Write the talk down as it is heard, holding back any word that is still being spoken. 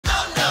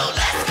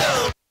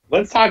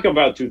Let's talk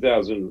about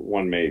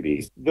 2001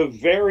 maybe. The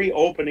very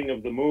opening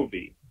of the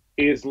movie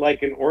is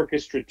like an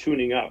orchestra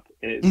tuning up,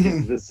 and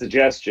it's the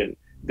suggestion.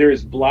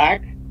 There's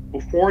black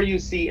before you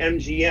see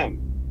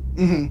MGM.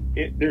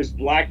 There's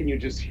black, and you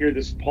just hear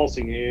this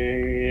pulsing.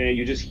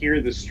 You just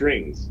hear the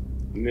strings,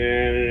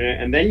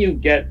 and then you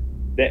get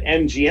the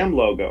MGM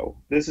logo.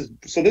 There's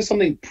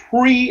something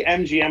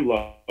pre-MGM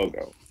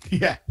logo.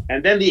 Yeah.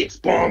 And then the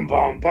boom,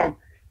 boom, boom,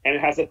 and it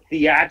has a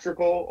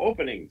theatrical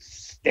opening.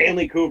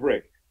 Stanley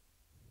Kubrick,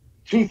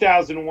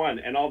 2001,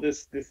 and all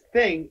this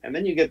thing, and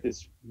then you get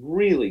this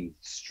really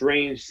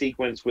strange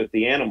sequence with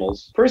the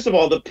animals. First of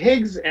all, the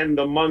pigs and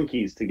the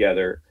monkeys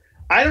together.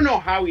 I don't know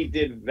how he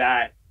did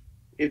that.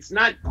 It's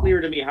not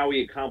clear to me how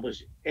he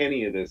accomplished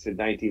any of this in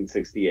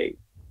 1968.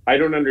 I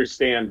don't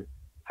understand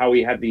how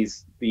he had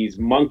these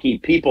monkey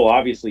people,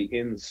 obviously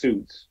in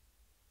suits,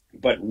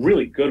 but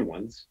really good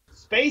ones.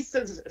 Space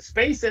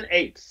and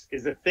apes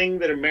is a thing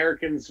that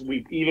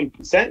we've even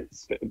sent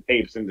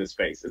apes into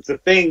space. It's a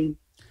thing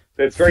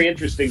that's very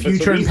interesting. But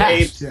so these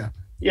apes,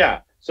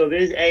 so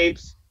there's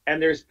apes,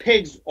 and there's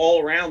pigs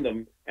all around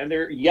them, and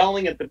they're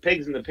yelling at the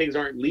pigs, and the pigs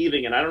aren't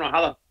leaving, and I don't know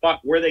how the fuck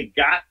where they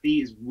got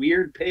these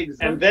weird pigs.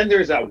 And then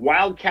there's a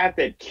wildcat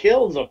that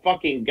kills a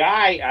fucking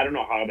guy. I don't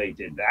know how they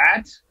did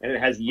that, and it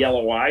has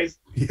yellow eyes.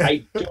 Yeah.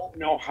 I don't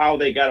know how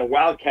they got a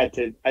wildcat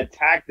to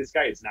attack this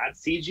guy. It's not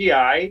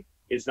CGI.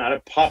 It's not a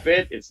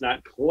puppet. It's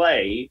not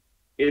clay.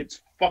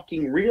 It's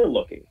fucking real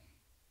looking.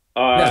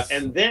 Yes.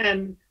 And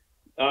then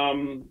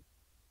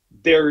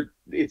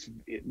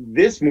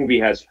this movie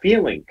has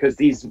feeling because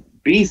these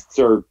beasts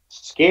are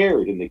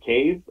scared in the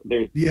cave.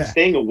 They're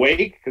staying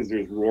awake because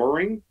there's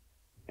roaring,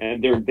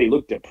 and they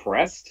look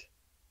depressed,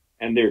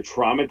 and they're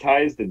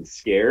traumatized and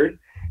scared.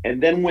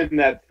 And then when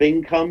that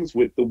thing comes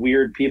with the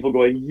weird people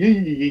going yee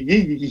yee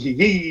yee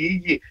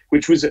yee yee,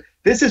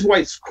 this is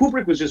why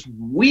Kubrick was just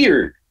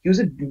weird. He was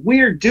a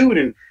weird dude,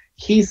 and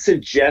he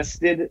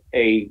suggested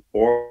a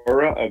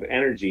aura of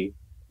energy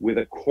with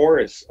a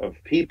chorus of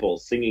people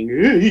singing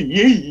yee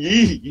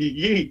yee yee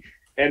yee.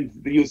 And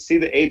you see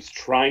the apes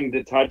trying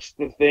to touch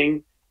the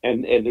thing,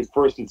 and at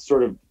first it's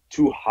sort of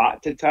too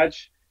hot to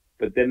touch,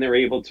 but then they're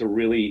able to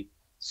really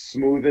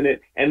smoothen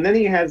it. And then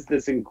he has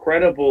this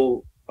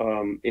incredible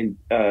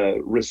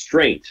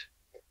restraint,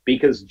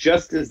 because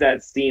just as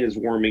that scene is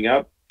warming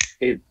up,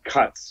 it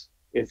cuts.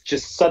 It's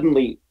just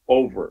suddenly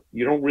over.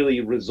 You don't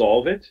really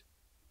resolve it.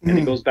 And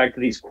it goes back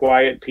to these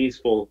quiet,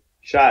 peaceful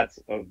shots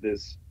of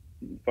this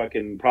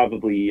fucking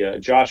probably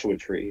Joshua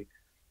tree.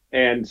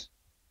 And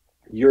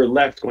you're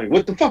left going,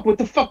 what the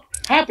fuck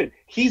happened?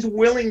 He's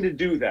willing to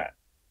do that.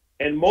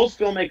 And most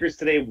filmmakers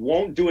today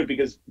won't do it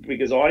because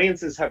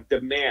audiences have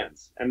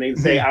demands, and they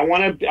say, I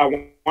want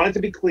it to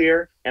be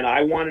clear, and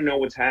I want to know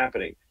what's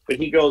happening. But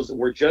he goes,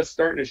 we're just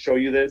starting to show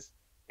you this,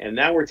 and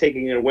now we're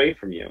taking it away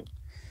from you.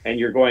 And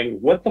you're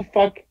going, what the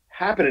fuck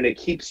happened? And it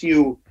keeps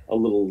you a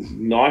little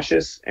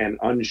nauseous and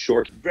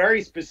unsure.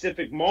 Very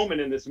specific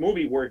moment in this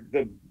movie where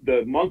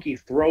the monkey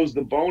throws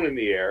the bone in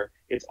the air.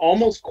 It's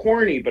almost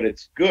corny, but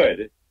it's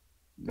good.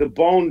 The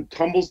bone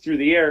tumbles through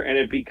the air, and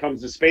it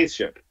becomes a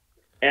spaceship.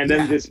 And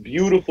then this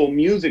beautiful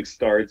music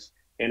starts,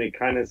 and it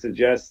kind of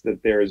suggests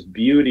that there is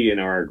beauty in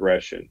our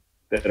aggression,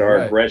 that our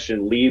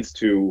aggression leads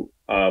to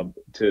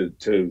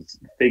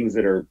things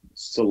that are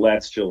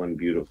celestial and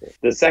beautiful.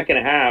 The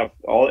second half,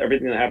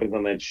 everything that happens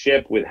on that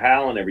ship with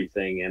Hal and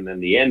everything, and then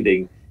the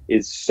ending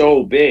is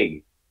so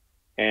big,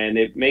 and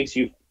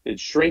it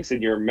shrinks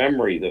in your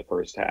memory, the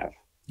first half.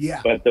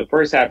 Yeah. But the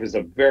first half is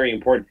a very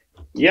important.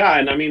 Yeah,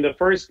 and I mean, the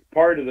first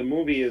part of the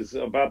movie is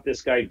about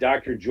this guy,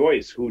 Dr.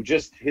 Joyce, who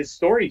his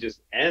story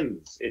just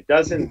ends. It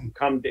doesn't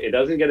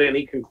get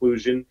any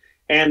conclusion,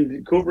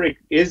 and Kubrick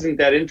isn't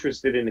that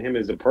interested in him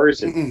as a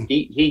person.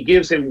 He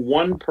gives him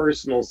one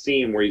personal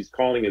scene where he's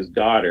calling his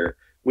daughter,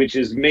 which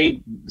is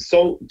made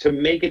so to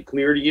make it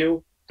clear to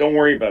you, don't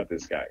worry about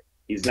this guy.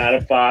 He's not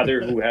a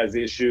father who has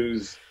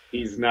issues.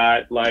 He's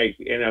not like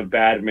in a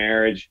bad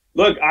marriage.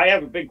 Look, I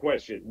have a big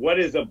question. What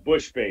is a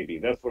bush baby?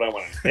 That's what I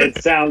want to know.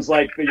 It sounds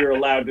like that you're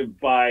allowed to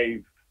buy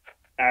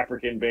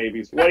African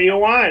babies. What do you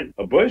want?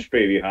 A bush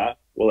baby, huh?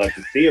 We'll have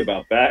to see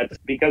about that,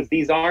 because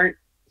these aren't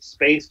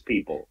space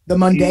people. The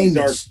mundanes. These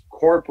are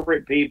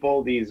corporate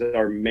people. These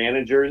are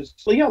managers.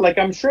 So yeah, like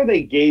I'm sure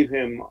they gave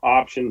him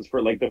options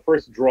for like the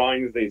first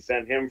drawings they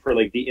sent him for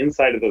like the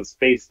inside of the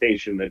space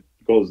station that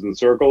goes in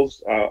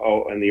circles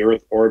in the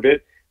Earth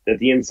orbit. That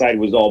the inside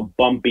was all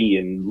bumpy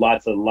and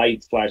lots of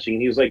lights flashing.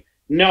 And he was like,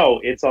 no,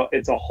 it's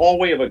a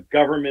hallway of a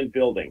government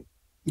building.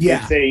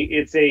 Yeah.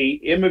 It's a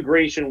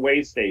immigration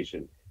way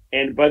station.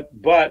 But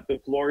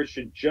the floor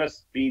should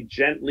just be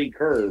gently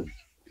curved,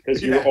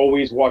 because you're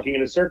always walking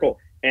in a circle.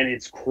 And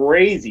it's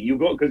crazy. You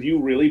go because you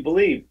really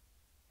believe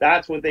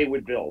that's what they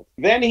would build.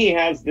 Then he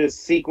has this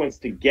sequence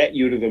to get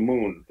you to the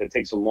moon that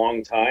takes a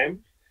long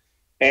time.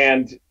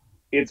 And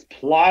it's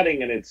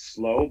plotting and it's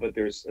slow, but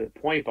there's a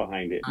point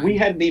behind it. We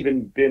hadn't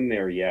even been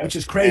there yet. Which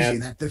is crazy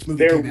that this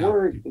movie came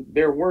out.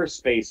 There were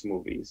space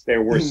movies.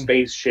 There were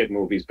spaceship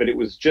movies, but it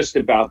was just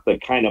about the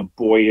kind of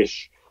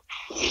boyish,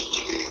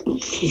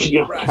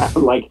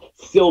 like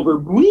silver,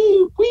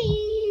 wee,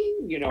 wee,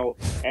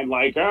 and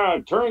like,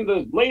 turn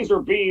the laser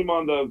beam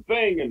on the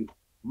thing, and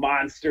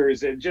monsters.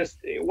 They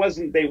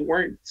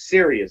weren't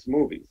serious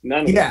movies.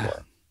 None of them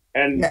were.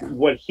 And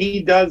what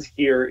he does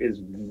here is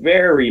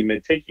very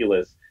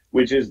meticulous,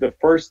 which is the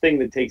first thing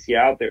that takes you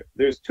out there.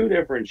 There's two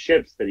different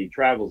ships that he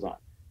travels on.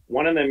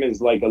 One of them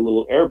is like a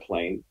little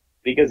airplane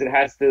because it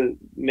has to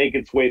make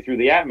its way through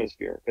the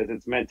atmosphere because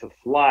it's meant to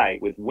fly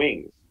with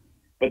wings.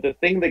 But the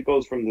thing that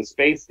goes from the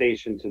space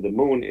station to the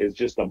moon is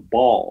just a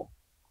ball.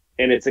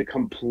 And it's a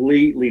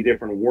completely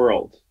different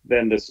world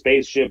than the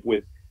spaceship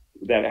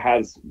that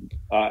has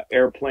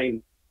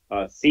airplane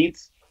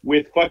seats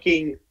with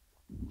fucking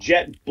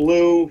jet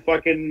blue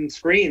fucking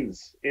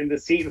screens in the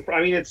seat.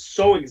 I mean, it's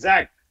so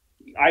exact.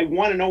 I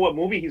want to know what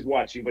movie he's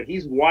watching, but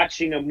he's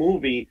watching a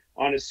movie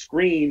on a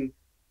screen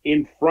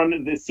in front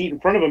of the seat in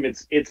front of him.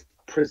 It's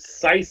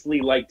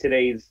precisely like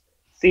today's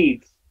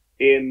seats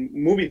in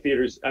movie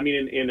theaters. I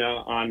mean,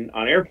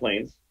 on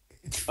airplanes.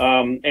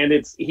 And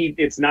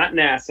it's not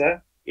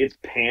NASA. It's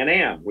Pan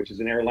Am, which is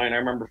an airline I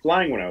remember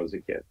flying when I was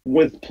a kid.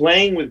 With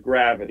playing with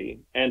gravity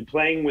and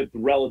playing with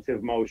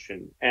relative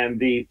motion and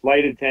the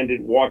flight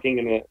attendant walking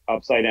in the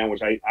upside down,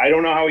 which I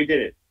don't know how he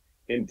did it.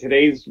 In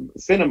today's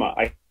cinema,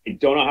 I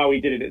don't know how he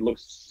did it. It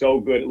looks so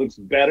good. It looks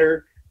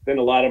better than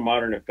a lot of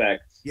modern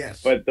effects.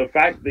 Yes. But the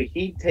fact that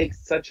he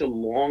takes such a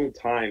long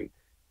time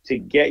to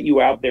get you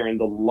out there and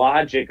the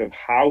logic of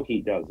how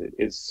he does it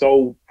is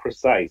so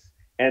precise.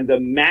 And the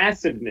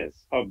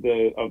massiveness of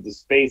the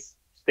space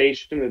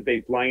station that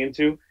they fly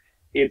into,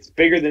 it's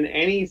bigger than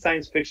any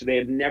science fiction. They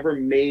had never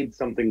made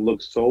something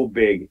look so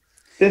big.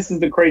 This is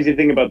the crazy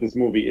thing about this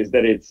movie, is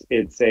that it's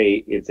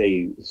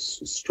a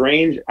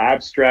strange,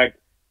 abstract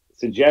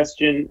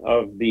suggestion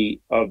of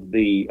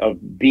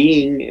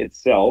being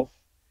itself,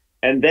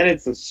 and then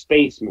it's a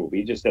space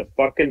movie, just a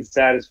fucking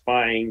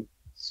satisfying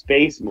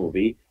space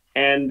movie,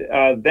 and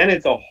then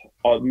it's a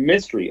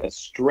mystery, a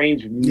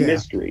strange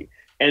mystery,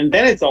 and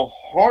then it's a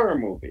horror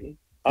movie,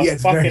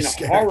 fucking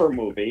horror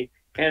movie.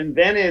 And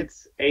then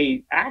it's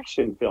a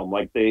action film,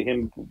 like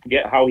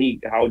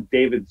how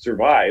David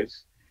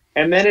survives,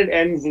 and then it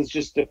ends as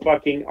just a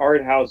fucking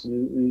art house,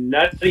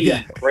 nutty,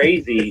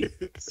 crazy,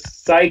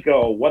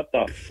 psycho, what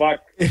the fuck,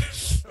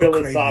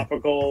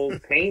 philosophical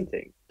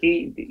painting.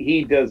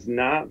 He does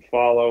not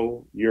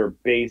follow your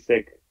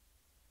basic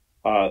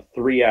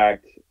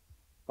 3-act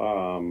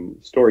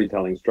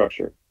storytelling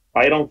structure.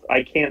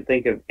 I can't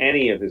think of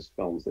any of his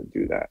films that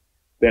do that.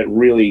 That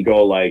really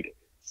go like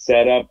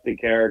set up the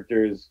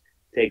characters,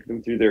 take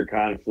them through their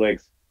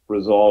conflicts,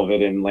 resolve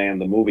it, and land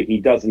the movie. He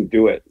doesn't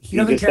do it. He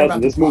just doesn't.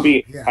 This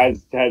movie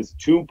has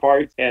two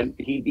parts, and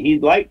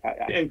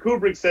and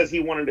Kubrick says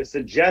he wanted to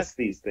suggest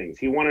these things.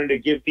 He wanted to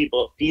give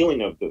people a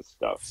feeling of this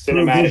stuff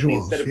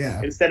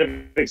cinematically instead of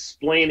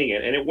explaining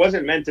it. And it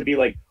wasn't meant to be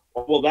like,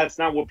 oh, well, that's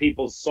not what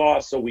people saw,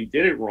 so we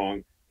did it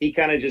wrong. He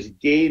kind of just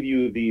gave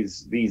you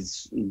these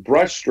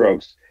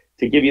brushstrokes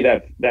to give you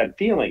that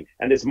feeling.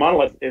 And this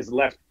monolith is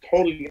left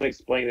totally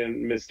unexplained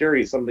and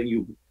mysterious, something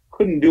you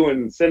couldn't do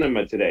in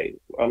cinema today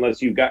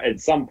unless you got at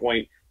some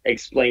point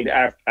explained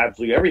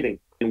absolutely everything.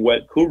 And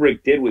what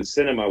Kubrick did with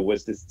cinema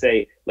was to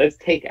say, let's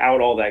take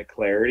out all that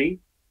clarity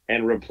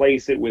and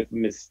replace it with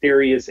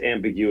mysterious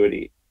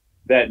ambiguity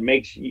that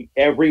makes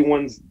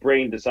everyone's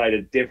brain decide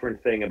a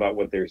different thing about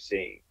what they're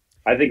seeing.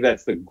 I think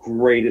that's the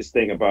greatest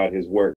thing about his work.